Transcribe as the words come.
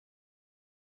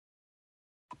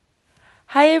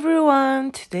Hi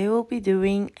everyone! Today we'll be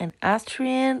doing an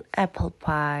Austrian apple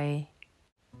pie.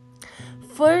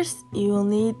 First, you will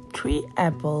need 3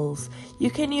 apples. You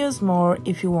can use more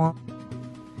if you want.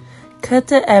 Cut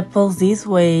the apples this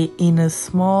way in a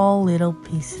small little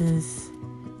pieces.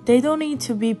 They don't need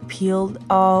to be peeled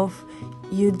off.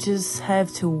 You just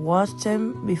have to wash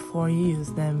them before you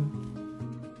use them.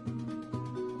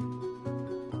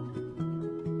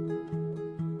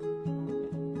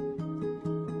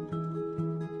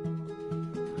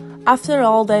 After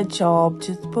all that job,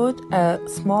 just put a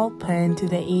small pan to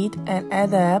the heat and add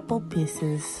the apple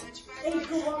pieces.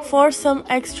 For some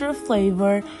extra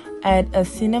flavor, add a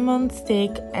cinnamon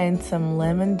stick and some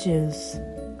lemon juice.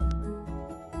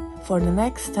 For the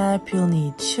next step, you'll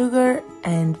need sugar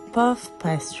and puff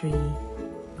pastry.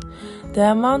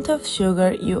 The amount of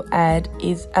sugar you add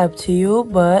is up to you,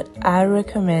 but I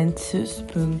recommend 2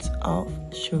 spoons of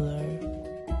sugar.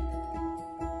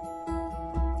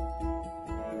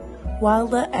 While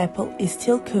the apple is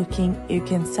still cooking, you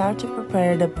can start to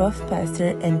prepare the puff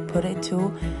pastry and put it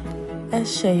to a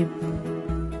shape.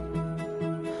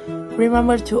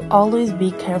 Remember to always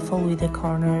be careful with the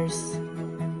corners.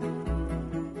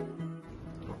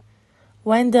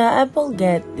 When the apple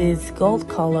gets this gold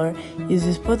color, you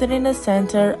just put it in the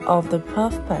center of the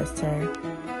puff pastry.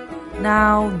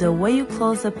 Now, the way you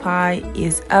close the pie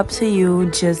is up to you,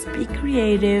 just be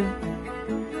creative.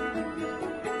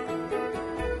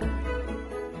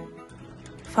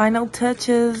 Final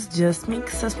touches, just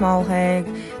mix a small egg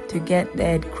to get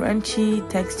that crunchy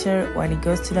texture when it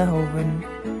goes to the oven.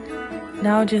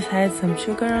 Now just add some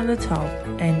sugar on the top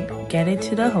and get it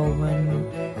to the oven.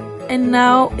 And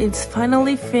now it's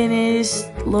finally finished.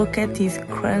 Look at this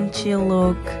crunchy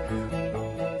look.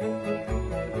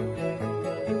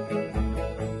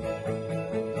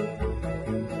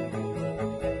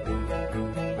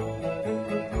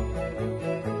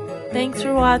 Thanks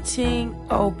for watching.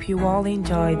 Hope you all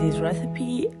enjoyed this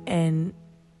recipe and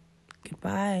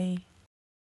goodbye.